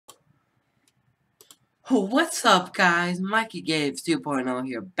What's up, guys? Mikey Games 2.0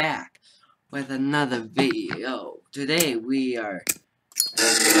 here, back with another video. Today we are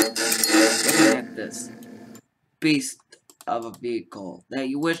looking at this beast of a vehicle that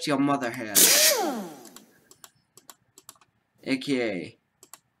you wish your mother had, aka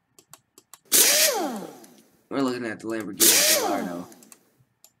we're looking at the Lamborghini Gallardo,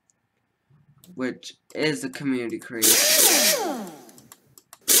 which is a community creation.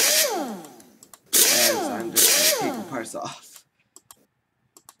 As I'm just taking parts off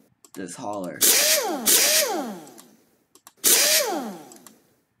this hauler.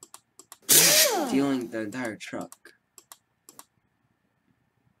 Stealing the entire truck.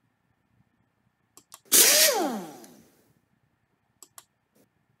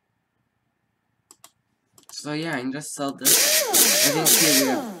 So yeah, I can just sell this. I think here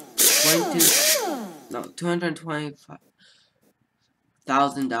we have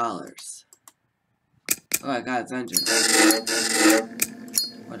 $225,000. Oh, I got its engine.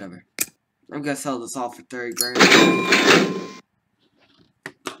 Whatever. I'm gonna sell this all for 30 grand.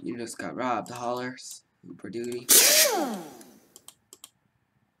 You just got robbed, haulers. Super duty.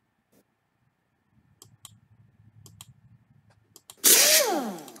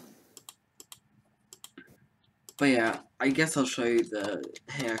 But yeah, I guess I'll show you the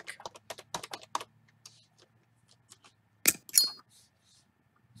hack.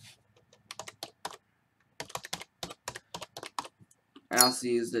 I also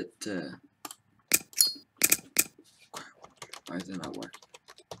used it to... Why is it not working?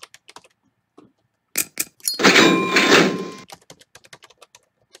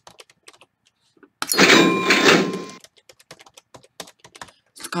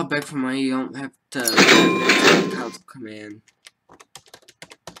 To come back from money, you don't have to console command.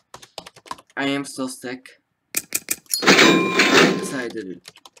 I am still sick. I decided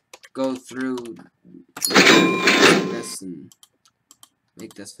to go through this and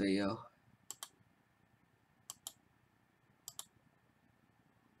make this video.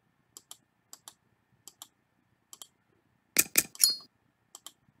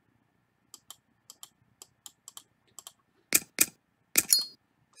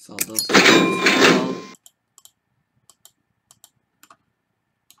 So those well.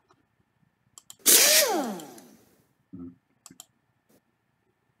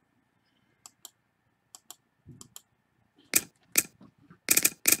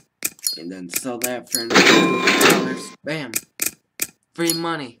 And then sell that for another $200. Bam! Free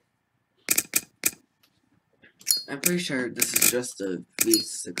money. I'm pretty sure this is just a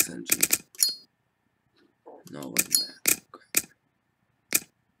V6 engine. No, it wasn't that. Okay.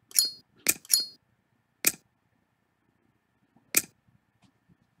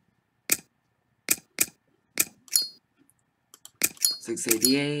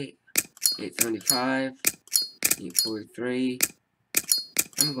 $688, $875, $843.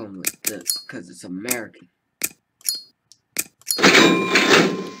 I'm going with this because it's American.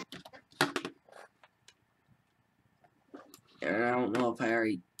 And I don't know if I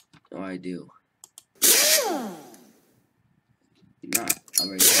already... Oh, I do. Not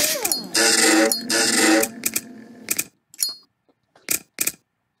already.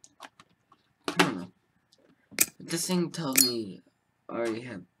 I don't know. But this thing tells me I already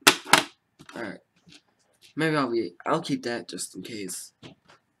have... Alright. Maybe I'll keep that just in case.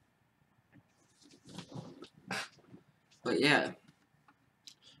 But yeah.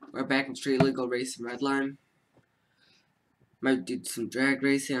 We're back in street legal racing Redline. Might do some drag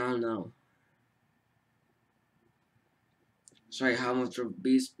racing, I don't know. Show you how much of a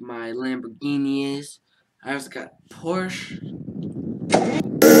beast my Lamborghini is. I also got Porsche.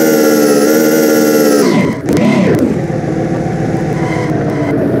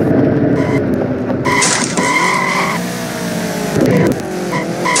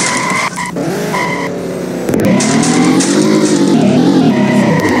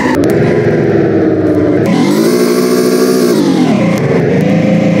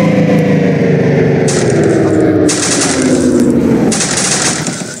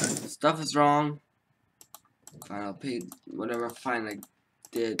 Stuff is wrong. Fine, I'll pay whatever fine I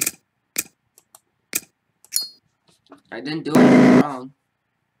did. I didn't do anything wrong.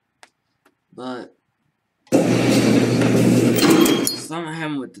 But something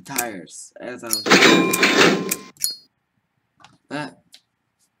happened with the tires as I was driving. But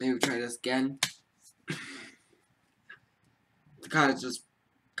maybe try this again. The car just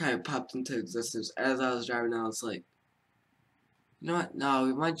kind of popped into existence as I was driving. I was like, you know what? No,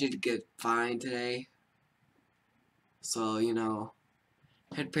 we want you to get fined today. So, you know,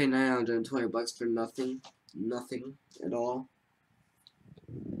 I had to pay $920 for nothing. Nothing at all.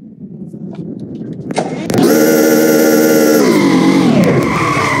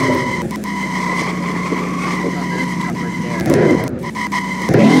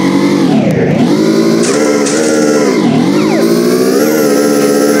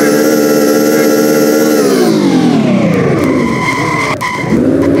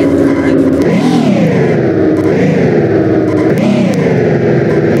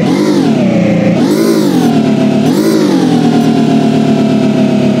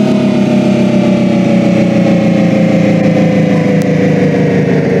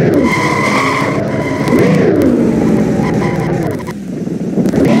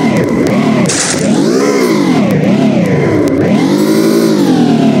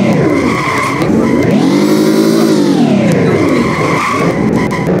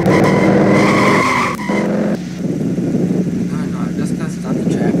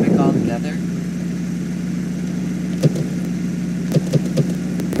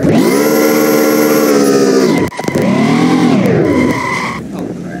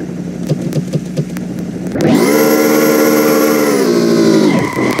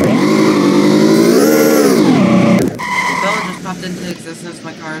 since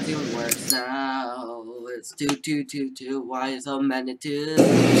my car even works now. It's 2 why so many two?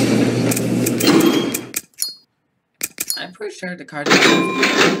 I'm pretty sure the car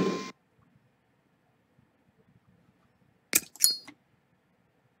doesn't.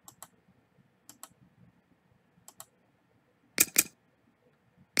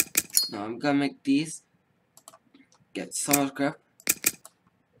 Now I'm gonna make these get so much grip.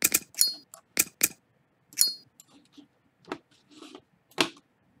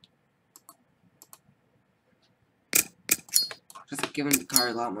 Just giving the car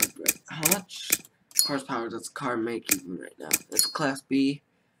a lot more grip. How much horsepower does the car make even right now? It's Class B.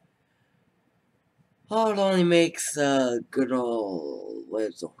 Oh, it only makes good old, what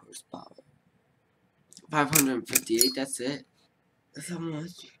is the horsepower? 558, that's it. That's how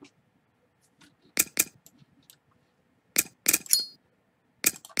much.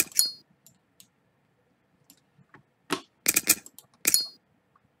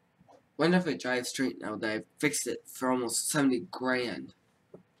 Wonder if it drives straight now that I fixed it for almost 70 grand.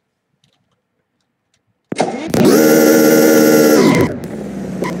 Well,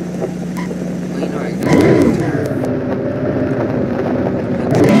 you know, I got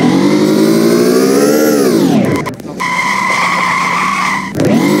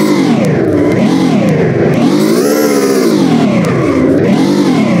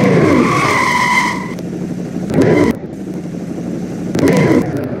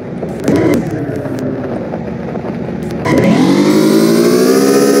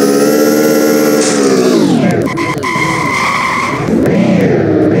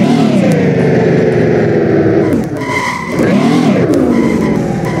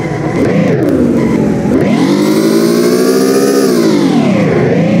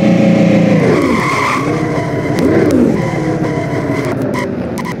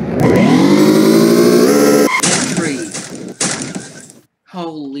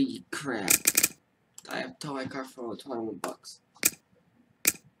Holy crap. I have to tow my car for 21 bucks.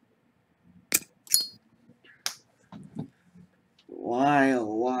 Why, oh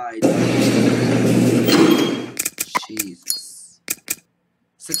why? Jesus.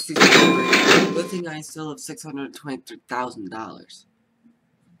 63 grand. Good thing I still have $623,000.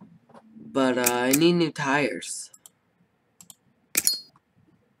 But, I need new tires.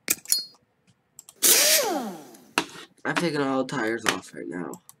 I'm taking all the tires off right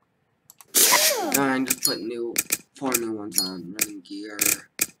now. I'm just putting 4 new ones on. Running gear,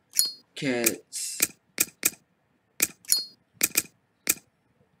 kits.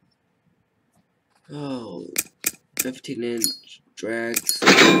 Oh, 15-inch drags.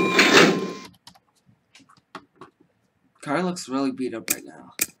 Car looks really beat up right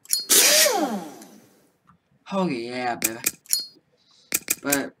now. Oh yeah, baby.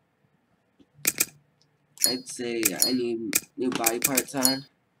 But I'd say I need new body parts on.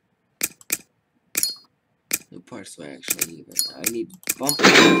 New parts do I actually need right now? I need bumper,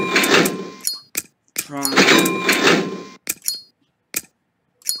 trunk,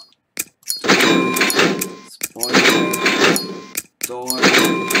 spoiler, door,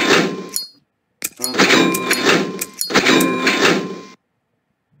 front bumper,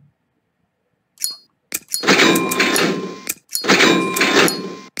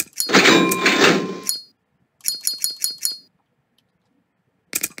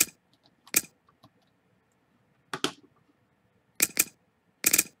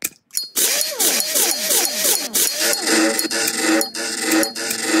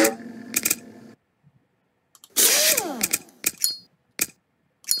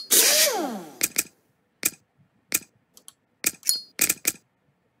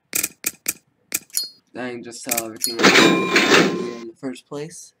 I can just sell everything in the first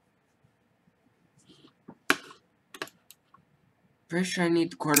place. Pretty sure I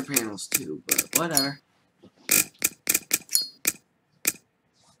need the quarter panels too, but whatever.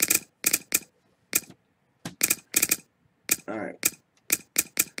 Alright.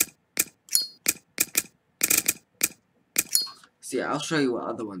 See, I'll show you what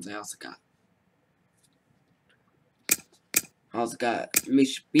other ones I also got. I also got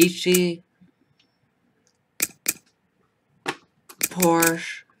Mitsubishi,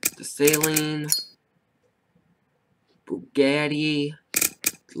 Porsche, the Saline, Bugatti,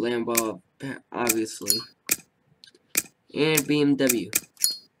 Lambo, obviously, and BMW.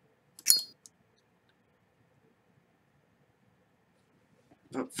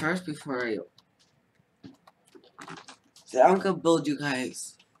 But first, before I... So I'm gonna build you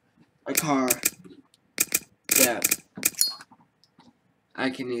guys a car that I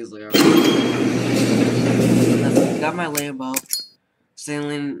can easily afford. I got my Lambo.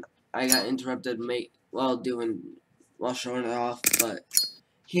 Saline, I got interrupted while doing while showing it off, but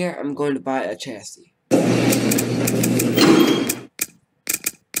here I'm going to buy a chassis.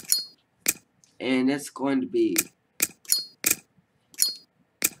 And it's going to be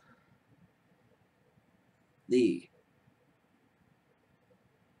the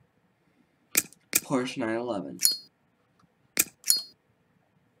Porsche 911.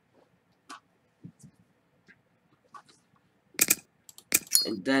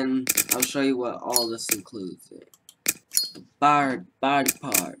 And then I'll show you what all this includes. The body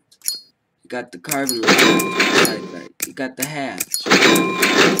part. You got the carbon light. You got the hatch.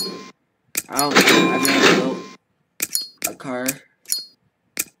 I've never built a car.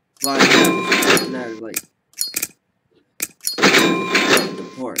 Well, I've never like built the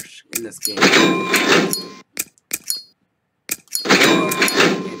Porsche in this game.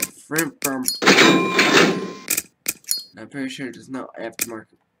 I'm pretty sure there's no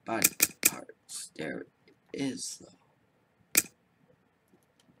aftermarket body parts. There is though.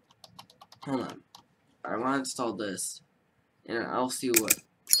 Hold on. I want to install this, and I'll see what.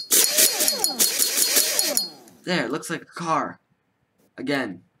 There, it looks like a car.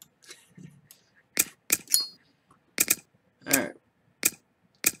 Again. Alright.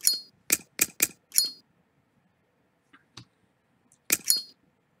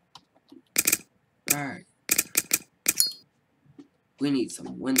 Alright. We need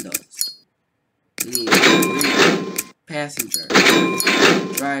some windows. We need passenger,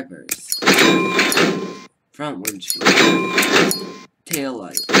 drivers, front windshield, tail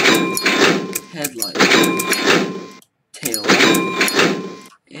light, headlight, tail light,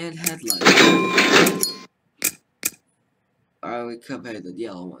 and headlight. Or we could pay the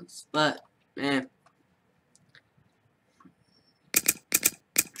yellow ones, but that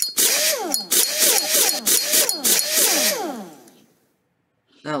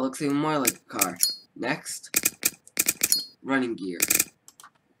looks even more like a car. Next, running gear.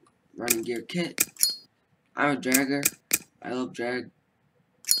 Running gear kit. I'm a dragger. I love drag.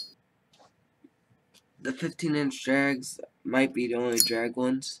 The 15-inch drags might be the only drag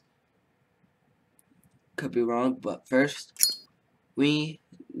ones. Could be wrong, but first, we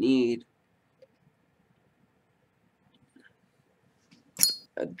need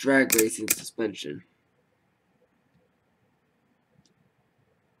a drag racing suspension.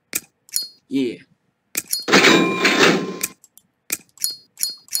 Yeah.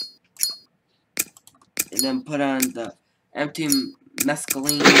 And then put on the empty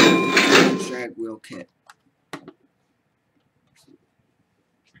mescaline drag wheel kit.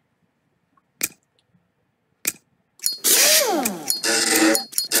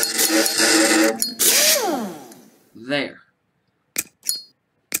 There.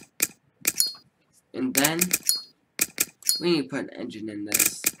 And then we need to put an engine in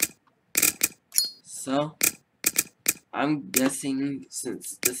this. So I'm guessing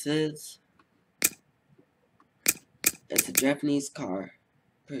since it's a Japanese car,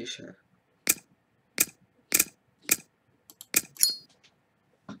 pretty sure.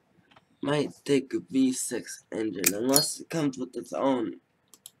 Might take a V6 engine unless it comes with its own.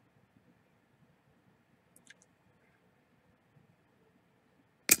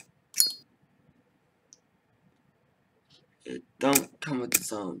 It don't come with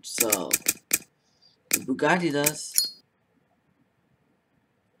its own, so the Bugatti does.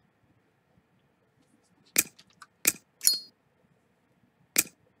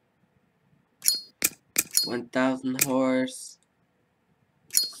 $1,000 horse,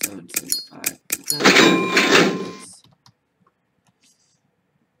 775.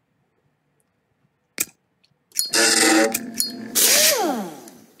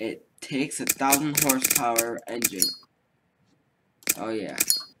 It takes 1,000 horsepower engine. Oh yeah,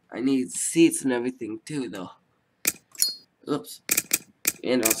 I need seats and everything too, though. Oops,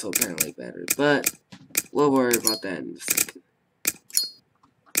 and also apparently battery, but we'll worry about that in a second.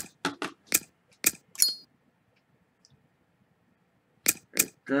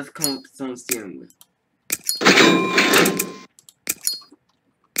 It does come with its own steering wheel.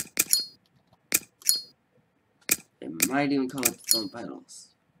 It might even come with its own pedals.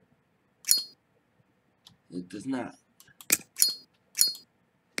 It does not.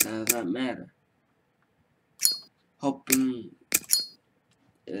 That does not matter. Hoping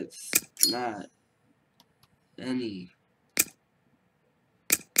it's not any.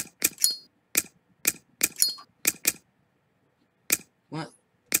 What?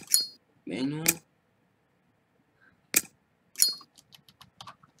 Manual?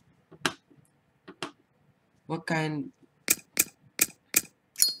 What kind?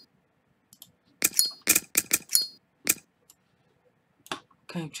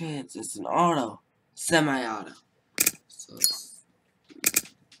 Kind of chance? It's an auto. Semi-auto. So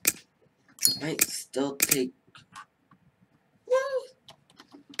it might still take.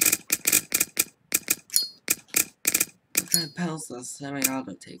 What kind of pedals does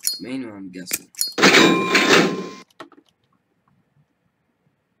semi-auto take? Manual, I'm guessing.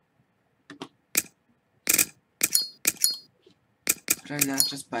 Could I not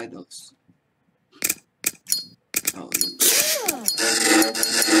just buy those? Oh,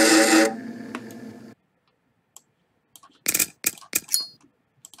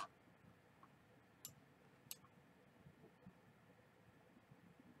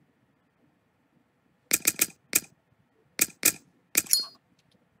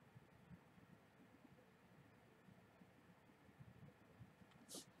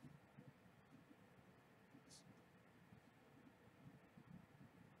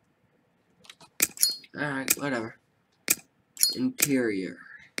 alright, whatever. Interior.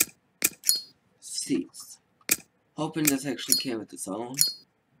 Seats. Hoping this actually came with its own.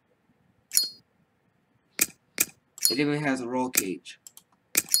 It even has a roll cage.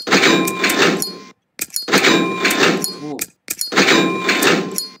 Cool.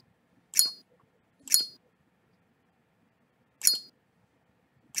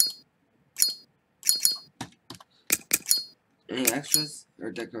 Any extras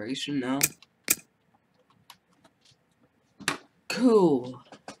or decoration? No. Cool.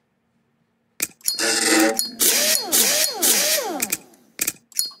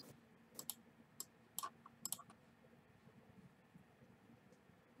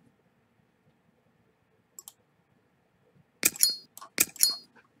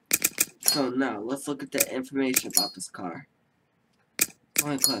 So now, let's look at the information about this car.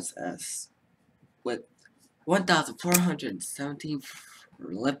 Only class S. With 1,417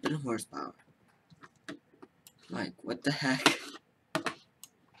 flippin' horsepower. Like, what the heck?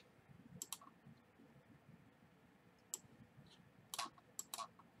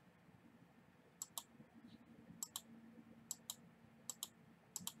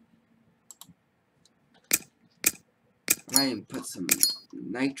 I might even put some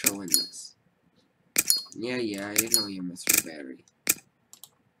nitro in this. Yeah, I know you're Mr. Battery.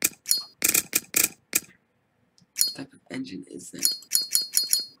 What type of engine is that?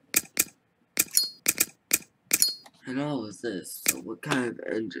 I know it was this, so what kind of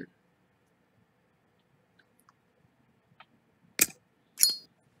engine?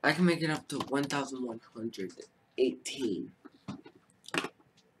 I can make it up to 1,118.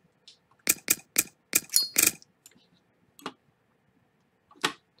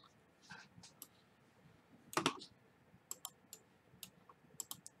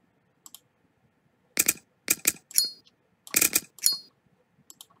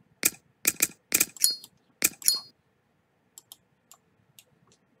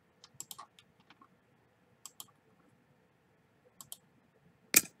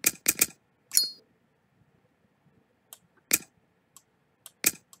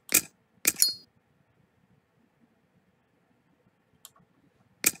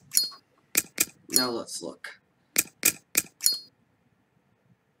 Now let's look.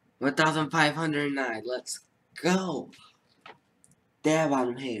 1,509. Let's go. Dab on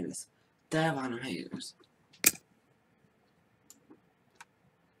them haters. Dab on them haters.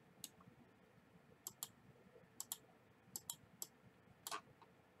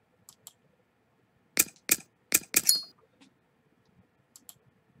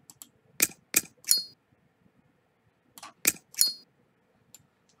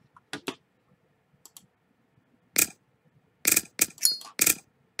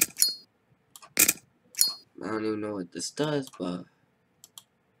 I don't even know what this does, but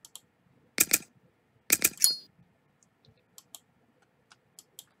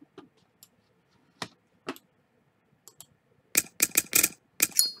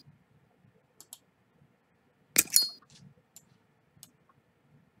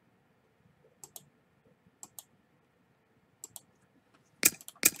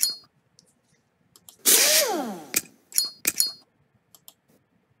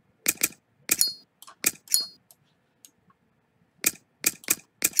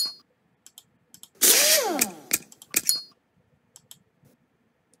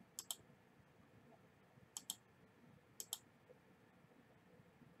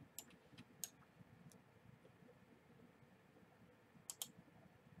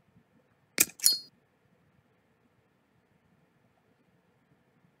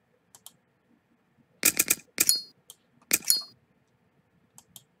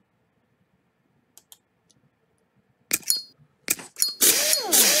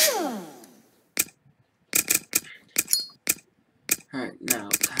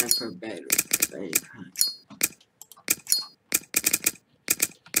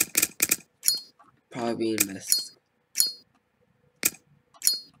probably being missed.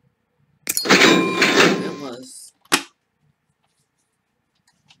 It was.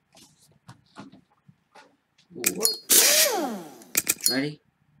 Ready?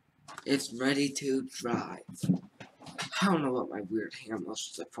 It's ready to drive. I don't know what my weird hand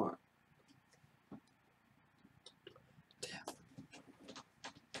motions are for.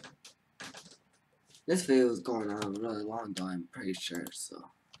 This video is going on really long though, I'm pretty sure,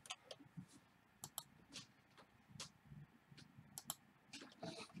 so.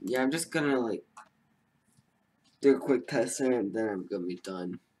 Yeah, I'm just gonna like do a quick test and then I'm gonna be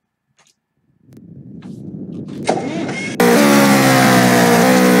done.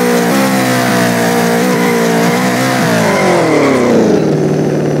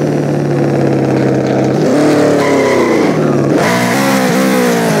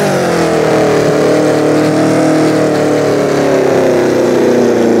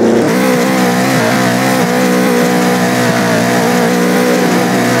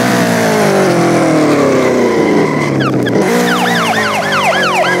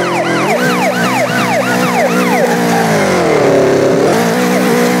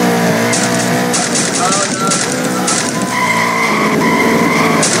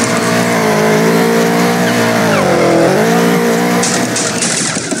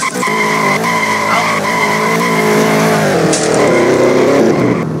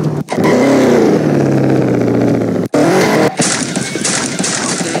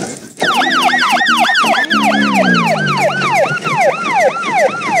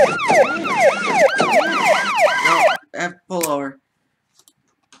 Pull over.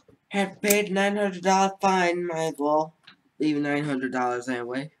 Have paid $900 fine, might as well leave $900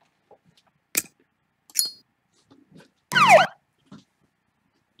 anyway.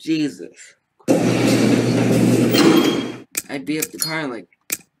 Jesus. I'd be up the car in like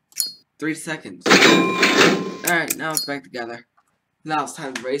 3 seconds. Alright, now it's back together. Now it's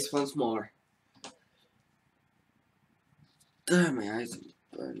time to race once more. God, my eyes are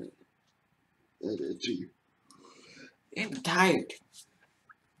burning. I'm tired.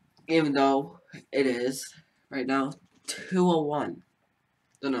 Even though it is, right now, 2:01.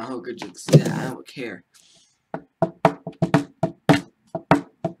 Don't know how good you can see that, I don't care.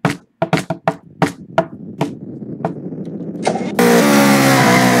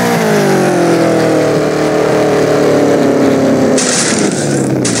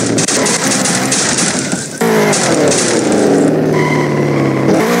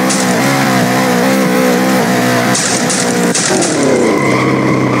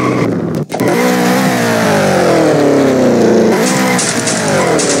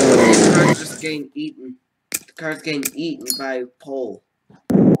 The car's getting eaten by a pole.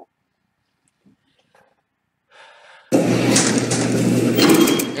 And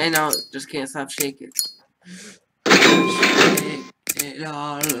now just can't stop shaking. Shake it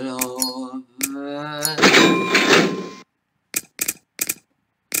all over.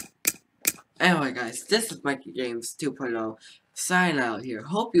 Anyway guys, this is Mikey Games 2.0 sign out here.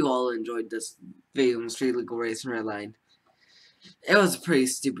 Hope you all enjoyed this video on Street Legal Racing Redline. It was a pretty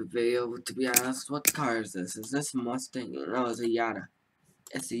stupid video, to be honest. What car is this? Is this a Mustang? No, it's a Yada.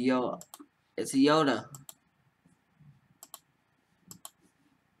 It's a Yoda. It's a Yoda.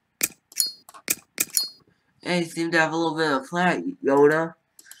 Hey, you seem to have a little bit of flat, Yoda.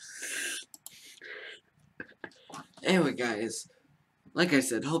 Anyway, guys, like I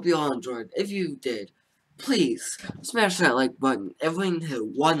said, hope you all enjoyed. If you did, please smash that like button. If we can hit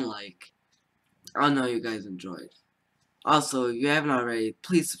 1 like, I'll know you guys enjoyed. Also, if you haven't already,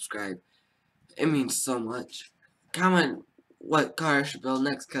 please subscribe. It means so much. Comment what car I should build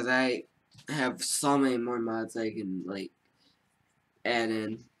next, because I have so many more mods I can, like, add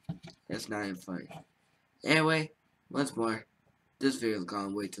in. It's not even funny. Anyway, once more, this video's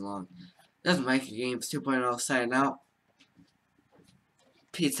gone way too long. This is Mikey Games 2.0 signing out.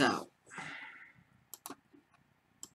 Peace out.